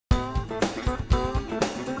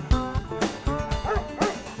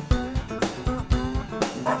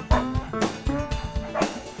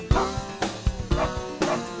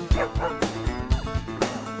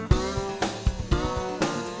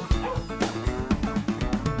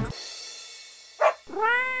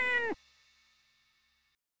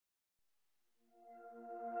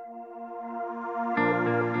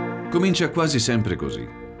Comincia quasi sempre così,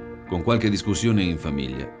 con qualche discussione in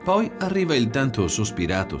famiglia. Poi arriva il tanto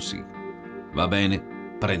sospirato sì. Va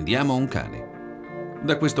bene, prendiamo un cane.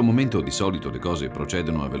 Da questo momento di solito le cose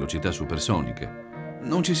procedono a velocità supersonica.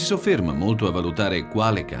 Non ci si sofferma molto a valutare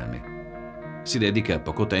quale cane. Si dedica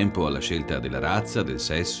poco tempo alla scelta della razza, del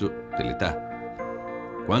sesso, dell'età.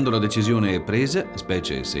 Quando la decisione è presa,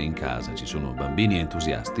 specie se in casa ci sono bambini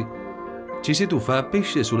entusiasti, ci si tuffa a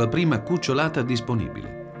pesce sulla prima cucciolata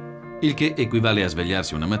disponibile. Il che equivale a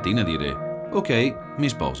svegliarsi una mattina e dire «Ok, mi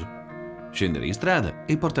sposo», scendere in strada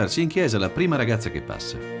e portarsi in chiesa la prima ragazza che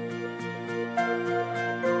passa.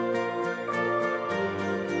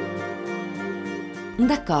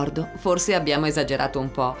 D'accordo, forse abbiamo esagerato un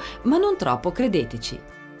po', ma non troppo, credeteci.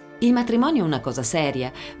 Il matrimonio è una cosa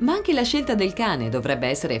seria, ma anche la scelta del cane dovrebbe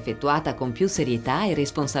essere effettuata con più serietà e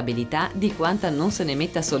responsabilità di quanta non se ne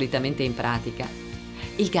metta solitamente in pratica.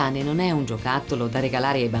 Il cane non è un giocattolo da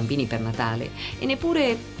regalare ai bambini per Natale e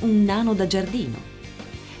neppure un nano da giardino.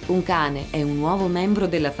 Un cane è un nuovo membro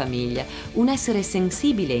della famiglia, un essere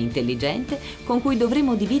sensibile e intelligente con cui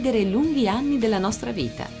dovremo dividere lunghi anni della nostra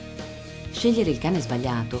vita. Scegliere il cane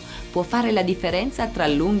sbagliato può fare la differenza tra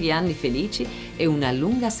lunghi anni felici e una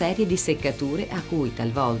lunga serie di seccature a cui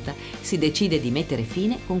talvolta si decide di mettere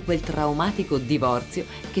fine con quel traumatico divorzio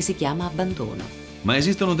che si chiama abbandono. Ma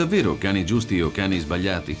esistono davvero cani giusti o cani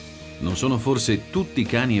sbagliati? Non sono forse tutti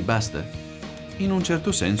cani e basta? In un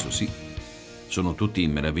certo senso sì. Sono tutti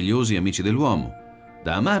meravigliosi amici dell'uomo,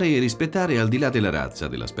 da amare e rispettare al di là della razza,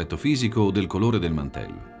 dell'aspetto fisico o del colore del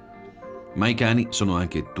mantello. Ma i cani sono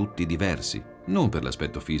anche tutti diversi, non per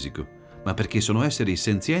l'aspetto fisico, ma perché sono esseri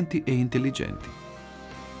senzienti e intelligenti.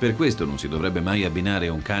 Per questo non si dovrebbe mai abbinare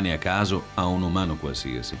un cane a caso a un umano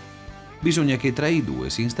qualsiasi. Bisogna che tra i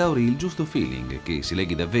due si instauri il giusto feeling, che si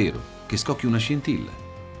leghi davvero, che scocchi una scintilla.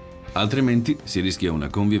 Altrimenti si rischia una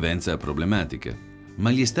convivenza problematica.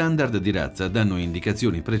 Ma gli standard di razza danno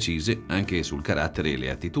indicazioni precise anche sul carattere e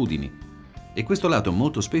le attitudini, e questo lato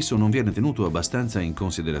molto spesso non viene tenuto abbastanza in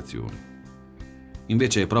considerazione.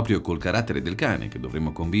 Invece è proprio col carattere del cane che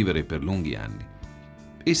dovremo convivere per lunghi anni.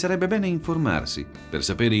 E sarebbe bene informarsi per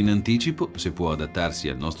sapere in anticipo se può adattarsi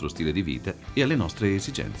al nostro stile di vita e alle nostre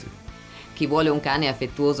esigenze. Chi vuole un cane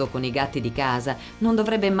affettuoso con i gatti di casa non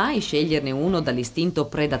dovrebbe mai sceglierne uno dall'istinto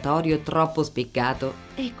predatorio troppo spiccato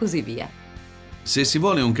e così via. Se si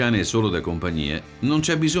vuole un cane solo da compagnia, non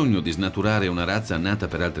c'è bisogno di snaturare una razza nata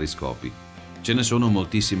per altri scopi. Ce ne sono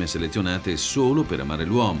moltissime selezionate solo per amare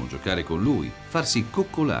l'uomo, giocare con lui, farsi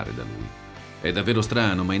coccolare da lui. È davvero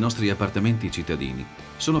strano, ma i nostri appartamenti cittadini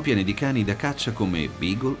sono pieni di cani da caccia come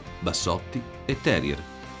beagle, bassotti e terrier,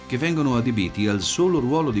 che vengono adibiti al solo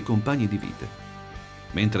ruolo di compagni di vita.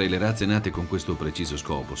 Mentre le razze nate con questo preciso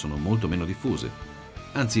scopo sono molto meno diffuse.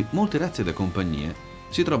 Anzi, molte razze da compagnia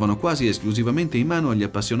si trovano quasi esclusivamente in mano agli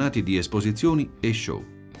appassionati di esposizioni e show.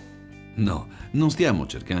 No, non stiamo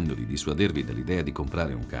cercando di dissuadervi dall'idea di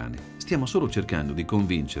comprare un cane. Stiamo solo cercando di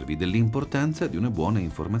convincervi dell'importanza di una buona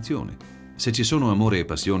informazione. Se ci sono amore e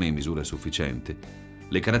passione in misura sufficiente,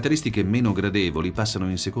 le caratteristiche meno gradevoli passano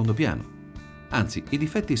in secondo piano. Anzi, i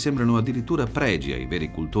difetti sembrano addirittura pregi ai veri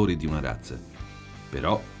cultori di una razza.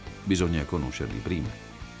 Però bisogna conoscerli prima.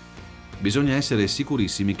 Bisogna essere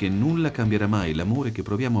sicurissimi che nulla cambierà mai l'amore che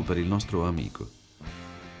proviamo per il nostro amico.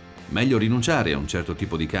 Meglio rinunciare a un certo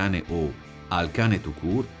tipo di cane o al cane tout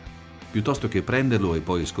court, piuttosto che prenderlo e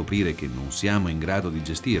poi scoprire che non siamo in grado di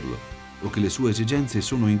gestirlo o che le sue esigenze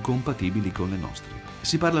sono incompatibili con le nostre.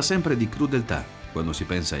 Si parla sempre di crudeltà quando si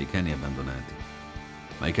pensa ai cani abbandonati.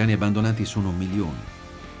 Ma i cani abbandonati sono milioni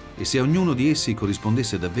e se ognuno di essi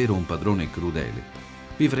corrispondesse davvero a un padrone crudele,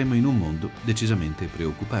 vivremmo in un mondo decisamente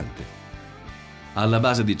preoccupante. Alla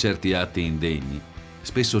base di certi atti indegni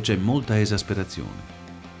spesso c'è molta esasperazione.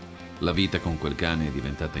 La vita con quel cane è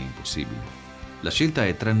diventata impossibile. La scelta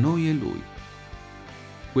è tra noi e lui.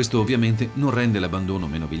 Questo ovviamente non rende l'abbandono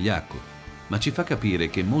meno vigliacco, ma ci fa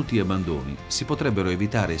capire che molti abbandoni si potrebbero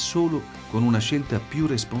evitare solo con una scelta più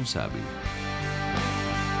responsabile.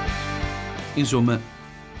 Insomma,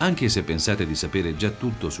 anche se pensate di sapere già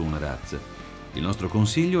tutto su una razza, il nostro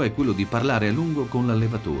consiglio è quello di parlare a lungo con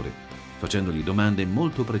l'allevatore, facendogli domande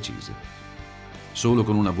molto precise. Solo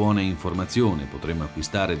con una buona informazione potremo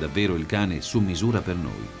acquistare davvero il cane su misura per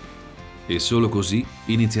noi. E solo così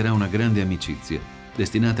inizierà una grande amicizia,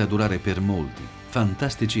 destinata a durare per molti,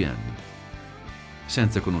 fantastici anni,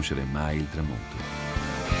 senza conoscere mai il tramonto.